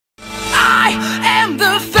am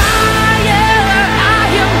the fire, I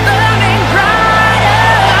am burning brighter,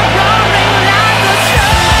 roaring like a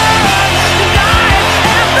sun, and I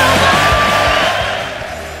am the one.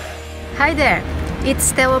 Hi there, it's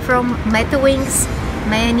Stela from Metalwings.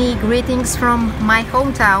 Many greetings from my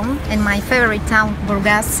hometown and my favorite town,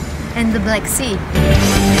 Burgas and the Black Sea.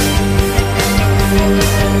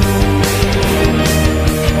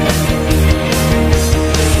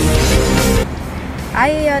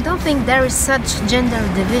 I don't think there is such gender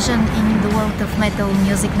division in the world of metal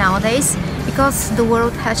music nowadays, because the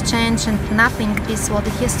world has changed and nothing is what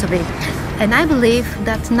it used to be. And I believe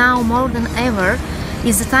that now more than ever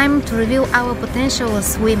is the time to reveal our potential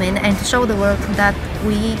as women and to show the world that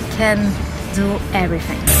we can do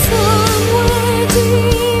everything.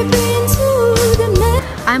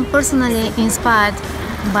 I'm personally inspired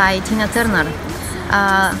by Tina Turner.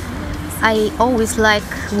 I always like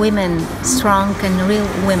women, strong and real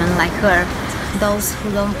women like her, those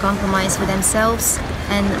who don't compromise with themselves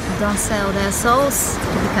and don't sell their souls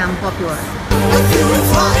to become popular.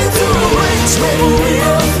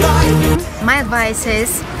 My advice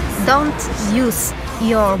is, don't use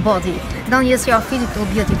your body, don't use your physical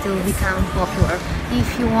beauty to become popular.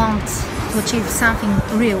 If you want to achieve something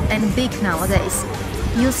real and big nowadays,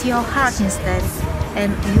 use your heart instead,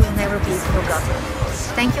 and you'll never be forgotten.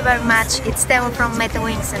 Thank you very much. It's Stela from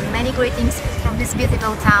Metalwings, and many greetings from this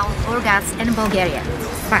beautiful town, Burgas and Bulgaria.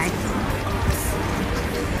 Bye.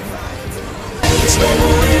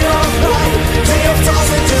 Day of stars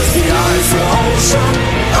and just the eyes of ocean.